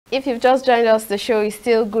If you've just joined us, the show is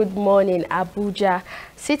still Good Morning Abuja.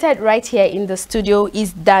 Seated right here in the studio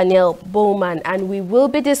is Daniel Bowman, and we will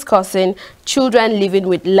be discussing children living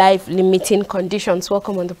with life-limiting conditions.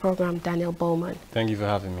 Welcome on the program, Daniel Bowman. Thank you for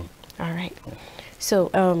having me. All right. Yeah.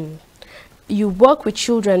 So, you work with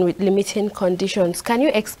children with limiting conditions. Can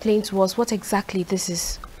you explain to us what exactly this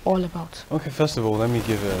is all about? Okay, first of all, let me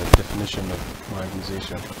give a definition of my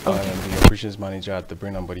organization. Okay. I am the operations manager at the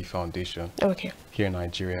Brain and Body Foundation here in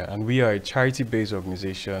Nigeria. And we are a charity-based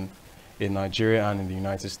organization in Nigeria and in the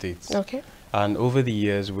United States. Okay. And over the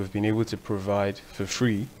years, we've been able to provide for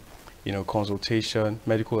free, consultation,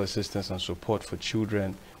 medical assistance and support for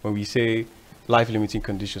children. When we say life-limiting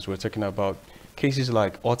conditions, we're talking about cases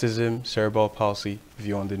like autism, cerebral palsy, if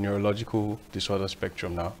you're on the neurological disorder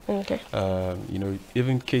spectrum now. Okay.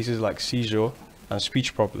 Even cases like seizure and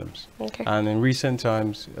speech problems. Okay. And in recent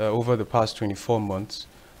times, over the past 24 months,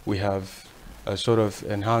 we have sort of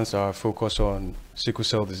enhanced our focus on sickle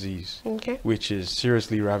cell disease, which is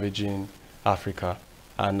seriously ravaging Africa.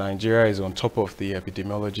 And Nigeria is on top of the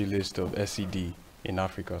epidemiology list of SCD in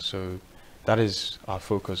Africa. So that is our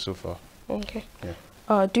focus so far. Okay. Yeah.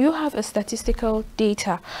 Do you have a statistical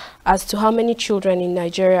data as to how many children in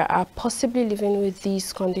Nigeria are possibly living with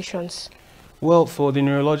these conditions? Well, for the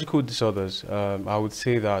neurological disorders, I would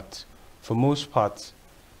say that for most part,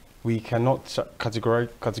 we cannot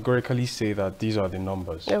categorically say that these are the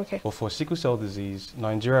numbers. Okay. But for sickle cell disease,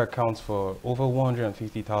 Nigeria accounts for over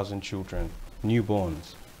 150,000 children,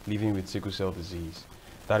 newborns, living with sickle cell disease.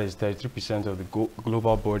 That is 33% of the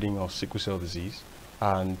global burden of sickle cell disease.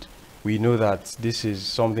 And we know that this is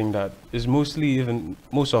something that is most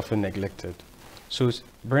often neglected. So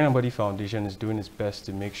Brain and Body Foundation is doing its best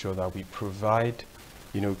to make sure that we provide,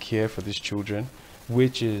 care for these children,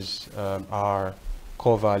 which is our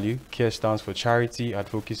core value. CARE stands for charity,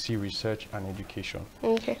 advocacy, research, and education.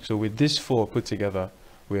 Okay. So with these four put together,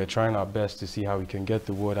 we are trying our best to see how we can get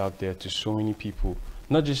the word out there to so many people,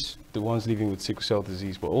 not just the ones living with sickle cell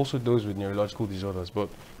disease, but also those with neurological disorders. But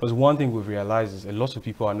because one thing we've realized is a lot of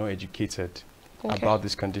people are not educated about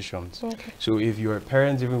these conditions. Okay. So if you're a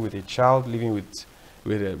parent living with a child living with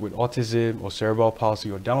autism or cerebral palsy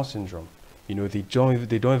or Down syndrome, they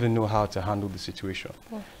don't even know how to handle the situation.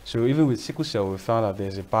 Oh. So even with sickle cell, we found that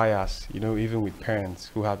there's a bias, even with parents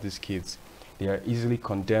who have these kids. They are easily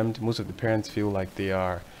condemned. Most of the parents feel like they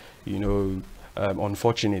are,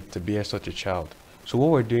 unfortunate to bear such a child. So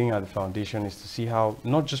what we're doing at the foundation is to see how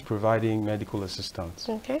not just providing medical assistance,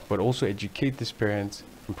 but also educate these parents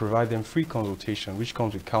and provide them free consultation, which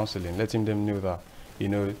comes with counseling, letting them know that,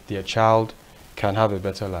 their child can have a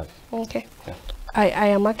better life. Okay. Yeah. I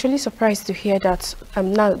am actually surprised to hear that.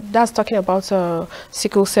 Now that's talking about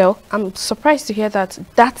sickle cell. I'm surprised to hear that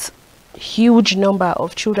that huge number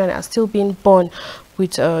of children are still being born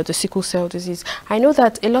with the sickle cell disease. I know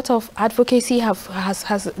that a lot of advocacy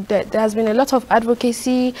there has been a lot of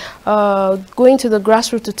advocacy going to the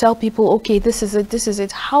grassroots to tell people, okay, this is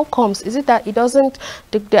it. How comes? Is it that it doesn't,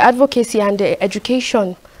 the advocacy and the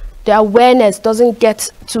education, the awareness doesn't get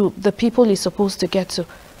to the people it's supposed to get to?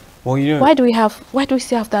 Well, why do we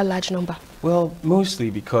still have that large number? Well, mostly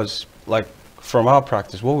because, like, from our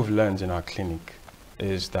practice, what we've learned in our clinic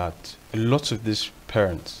is that a lot of these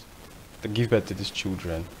parents that give birth to these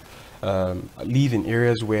children live in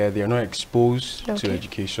areas where they are not exposed to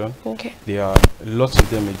education. Okay. Lots of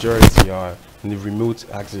them, majority, are in the remote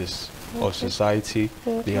axis of society.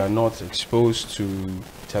 They are not exposed to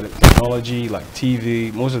technology like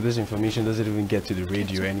TV. Most of this information doesn't even get to the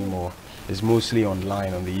radio anymore. It's mostly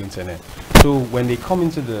online on the internet. So when they come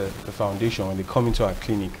into the foundation, when they come into our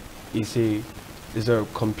clinic, it's a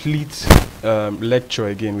complete lecture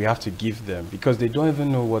again we have to give them, because they don't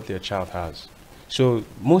even know what their child has. So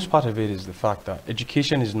most part of it is the fact that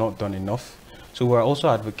education is not done enough. So we're also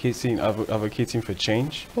advocating for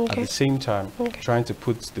change at the same time, trying to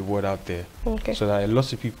put the word out there so that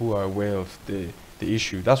lots of people are aware of the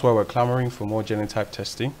issue. That's why we're clamoring for more genotype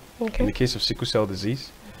testing in the case of sickle cell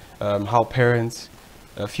disease. How parents,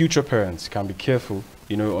 future parents, can be careful,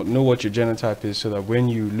 know what your genotype is, so that when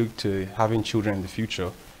you look to having children in the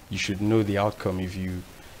future, you should know the outcome if you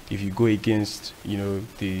go against,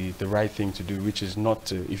 the right thing to do, which is not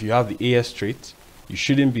to, if you have the AS trait, you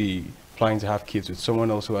shouldn't be planning to have kids with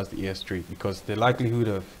someone else who has the AS trait, because the likelihood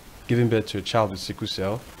of giving birth to a child with sickle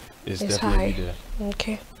cell is definitely there.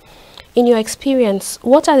 Okay. In your experience,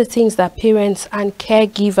 what are the things that parents and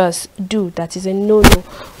caregivers do that is a no-no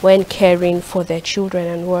when caring for their children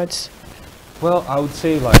and wards? Well, I would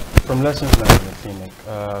say, like, from lessons learned in the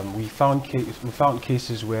clinic, we found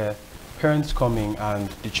cases where parents coming and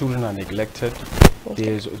the children are neglected.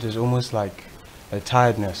 There's almost like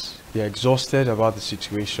tiredness. They're exhausted about the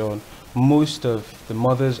situation. Most of the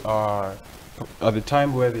mothers are, at the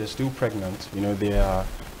time where they're still pregnant, you know, they are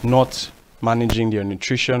not managing their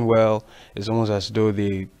nutrition well. It's almost as though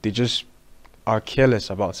they just are careless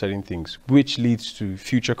about certain things, which leads to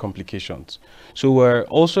future complications. So we're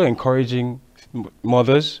also encouraging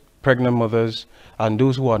mothers, pregnant mothers, and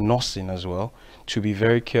those who are nursing as well, to be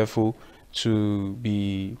very careful, to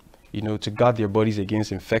be, you know, to guard their bodies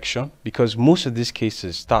against infection, because most of these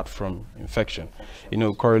cases start from infection. You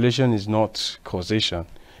know, correlation is not causation,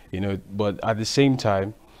 you know, but at the same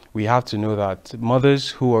time, we have to know that mothers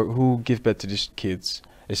who give birth to these kids,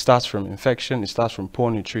 it starts from infection, it starts from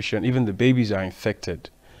poor nutrition, even the babies are infected,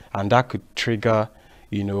 and that could trigger,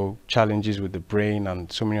 you know, challenges with the brain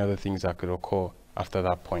and so many other things that could occur after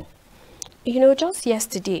that point. You know, just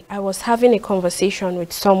yesterday, I was having a conversation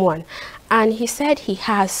with someone, and he said he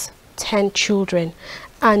has 10 children,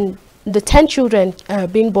 and the 10 children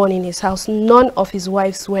being born in his house, none of his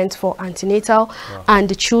wives went for antenatal. Wow. And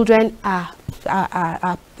the children are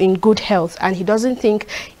in good health, and he doesn't think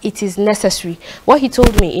it is necessary. What he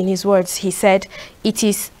told me in his words, he said, it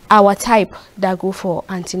is our type that go for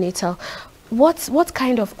antenatal. What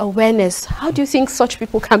kind of awareness, how do you think such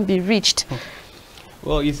people can be reached?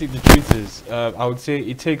 Well, you see, the truth is, I would say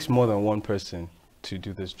it takes more than one person to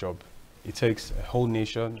do this job. It takes a whole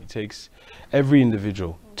nation, it takes every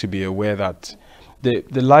individual to be aware that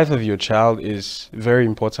the life of your child is very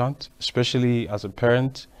important, especially as a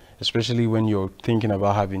parent, especially when you're thinking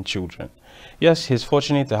about having children. Yes, he's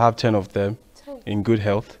fortunate to have 10 of them in good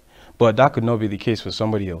health, but that could not be the case for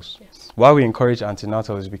somebody else. Yes. Why we encourage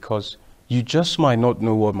antenatal is because you just might not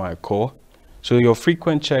know what might occur. So your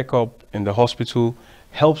frequent checkup in the hospital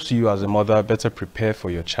helps you as a mother better prepare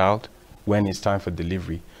for your child when it's time for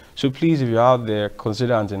delivery. So please, if you're out there,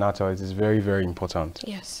 consider antenatal. It is very, very important.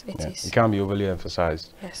 Yes, it is. It can't be overly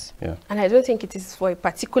emphasized. Yes. Yeah. And I don't think it is for a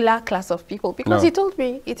particular class of people, because he told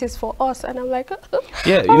me it is for us, and I'm like,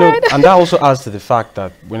 yeah, you know, and that also adds to the fact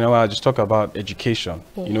that whenever I just talk about education,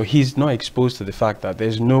 you know, he's not exposed to the fact that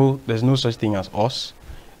there's no such thing as us,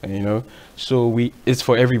 you know. So it's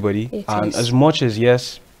for everybody, and as much as,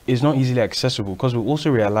 yes, it's not easily accessible, because we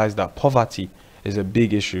also realize that poverty is a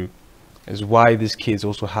big issue, is why these kids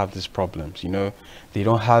also have these problems. You know, they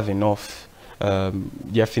don't have enough,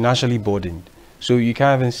 they're financially burdened. So you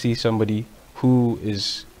can't even see somebody who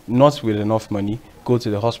is not with enough money go to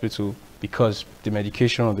the hospital because the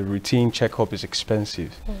medication or the routine checkup is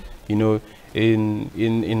expensive. You know,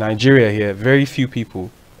 in Nigeria here, very few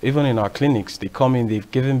people, even in our clinics, they come in, they've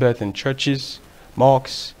given birth in churches,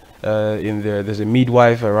 mosques, there's a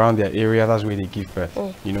midwife around their area, that's where they give birth.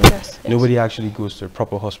 You know, nobody actually goes to a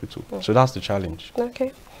proper hospital. So that's the challenge.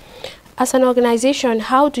 Okay. As an organization,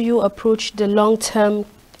 how do you approach the long-term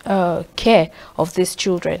care of these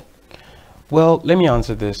children? Well, let me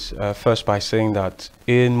answer this first by saying that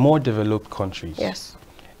in more developed countries,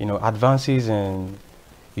 you know, advances in,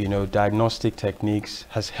 you know, diagnostic techniques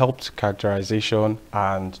has helped characterization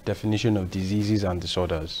and definition of diseases and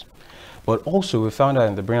disorders. But also we found out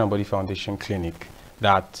in the Brain and Body Foundation clinic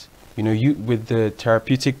that, you know, with the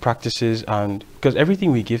therapeutic practices, and because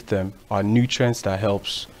everything we give them are nutrients that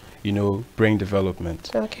helps, you know, brain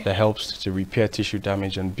development, that helps to repair tissue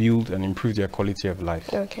damage and build and improve their quality of life.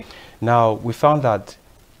 Now, we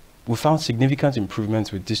found significant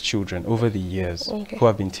improvements with these children over the years who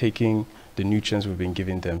have been taking the nutrients we've been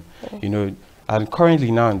giving them. You know, and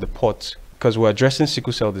currently now in the pot, because we're addressing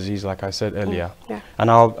sickle cell disease, like I said earlier, and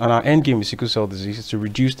our end game with sickle cell disease is to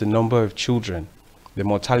reduce the number of children, the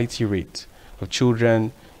mortality rate of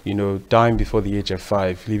children, you know, dying before the age of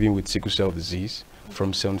 5, living with sickle cell disease,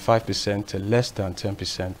 from 75% to less than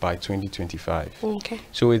 10% by 2025.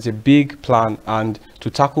 So it's a big plan, and to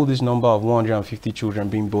tackle this number of 150 children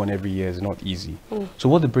being born every year is not easy. So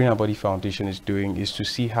what the Brain and Body Foundation is doing is to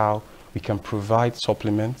see how we can provide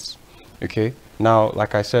supplements. Now,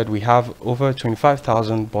 like I said, we have over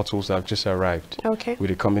 25,000 bottles that have just arrived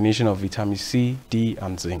with a combination of vitamin C, D,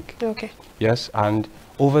 and zinc. Yes, and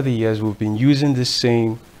over the years, we've been using this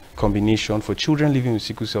same combination for children living with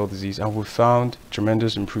sickle cell disease, and we've found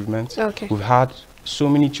tremendous improvements. We've had so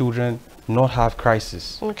many children not have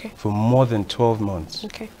crisis for more than 12 months.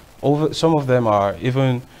 Some of them are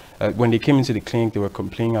even, when they came into the clinic, they were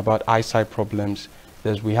complaining about eyesight problems.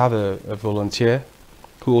 We have a volunteer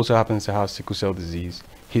who also happens to have sickle cell disease.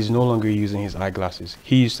 He's no longer using his eyeglasses.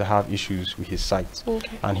 He used to have issues with his sight,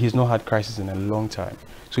 and he's not had crisis in a long time.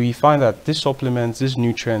 So we find that these supplements, these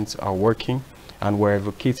nutrients are working, and we're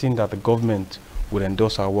advocating that the government would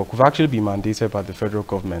endorse our work. We've actually been mandated by the federal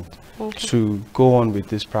government to go on with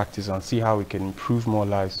this practice and see how we can improve more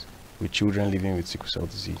lives with children living with sickle cell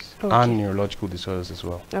disease Okay. and neurological disorders as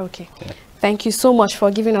well. Okay. Yeah. Thank you so much for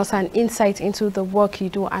giving us an insight into the work you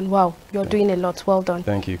do, and wow, you're doing a lot. Well done.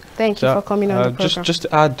 Thank you. Thank you for coming on the program. Just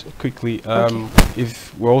to add quickly,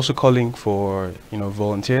 if we're also calling for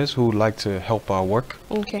volunteers who would like to help our work.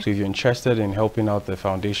 Okay. So if you're interested in helping out the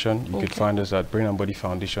foundation, you could find us at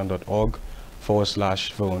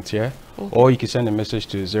brainandbodyfoundation.org/volunteer, or you can send a message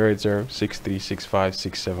to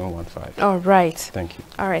 08063656715. All right. Thank you.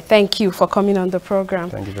 All right. Thank you for coming on the program.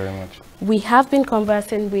 Thank you very much. We have been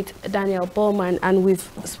conversing with Daniel Bowman, and we've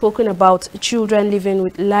spoken about children living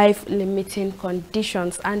with life-limiting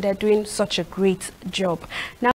conditions, and they're doing such a great job. Now,